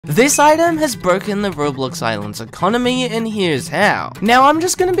This item has broken the Roblox Island's economy, and here's how. Now, I'm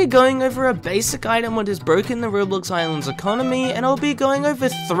just going to be going over a basic item what has broken the Roblox Island's economy, and I'll be going over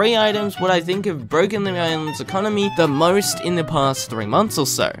 3 items what I think have broken the island's economy the most in the past 3 months or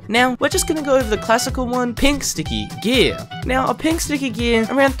so. Now, we're just going to go over the classical one, pink sticky gear. Now, a pink sticky gear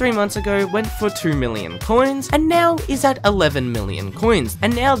around 3 months ago went for 2 million coins, and now is at 11 million coins.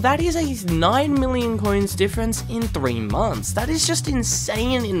 And now that is a 9 million coins difference in 3 months. That is just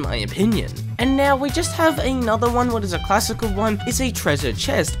insane in my opinion. And now we just have another one, what is a classical one, is a treasure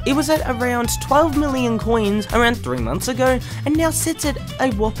chest. It was at around 12 million coins around 3 months ago, and now sits at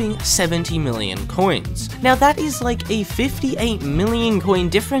a whopping 70 million coins. Now that is like a 58 million coin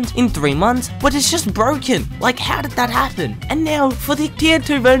difference in 3 months, what is just broken. Like, how did that happen? And now for the tier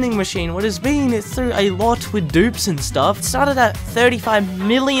 2 vending machine, what has been through a lot with dupes and stuff. It started at 35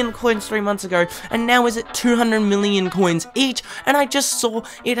 million coins 3 months ago, and now is at 200 million coins each, and I just saw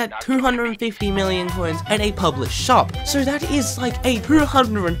it at 250 million coins at a published shop. So that is like a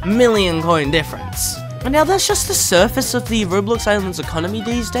 200 million coin difference. And now that's just the surface of the Roblox Island's economy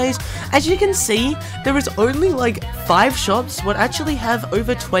these days. As you can see, there is only like 5 shops what actually have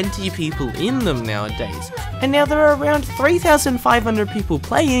over 20 people in them nowadays. And now there are around 3,500 people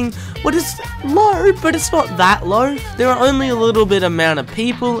playing, what is low, but it's not that low. There are only a little bit amount of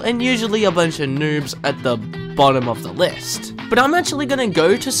people, and usually a bunch of noobs at the bottom of the list. But I'm actually going to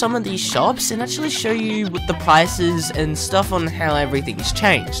go to some of these shops and actually show you what the prices and stuff on how everything's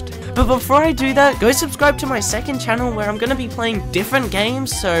changed. But before I do that, go subscribe to my second channel where I'm going to be playing different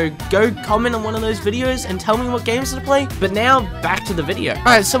games, so go comment on one of those videos and tell me what games to play. But now, back to the video.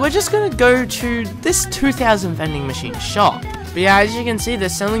 Alright, so we're just going to go to this 2000 vending machine shop. But yeah, as you can see, they're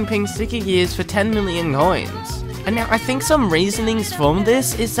selling pink sticky gears for 10 million coins. And now I think some reasonings from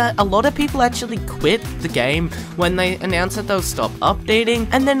this is that a lot of people actually quit the game when they announced that they'll stop updating,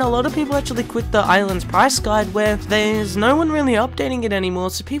 and then a lot of people actually quit the island's price guide where there's no one really updating it anymore,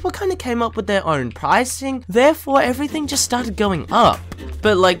 so people kind of came up with their own pricing, therefore everything just started going up.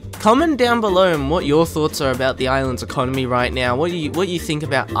 But like, comment down below on what your thoughts are about the island's economy right now, what you think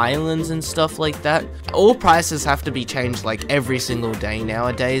about islands and stuff like that. All prices have to be changed like every single day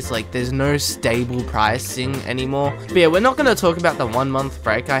nowadays, like there's no stable pricing anymore. But yeah, we're not going to talk about the 1 month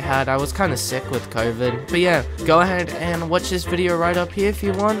break I had. I was kind of sick with COVID. But yeah, go ahead and watch this video right up here if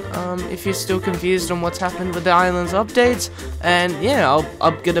you want, if you're still confused on what's happened with the island's updates. And yeah,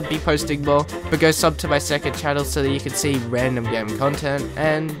 I'm going to be posting more, but go sub to my second channel so that you can see random game content.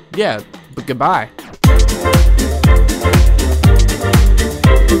 And yeah, but goodbye.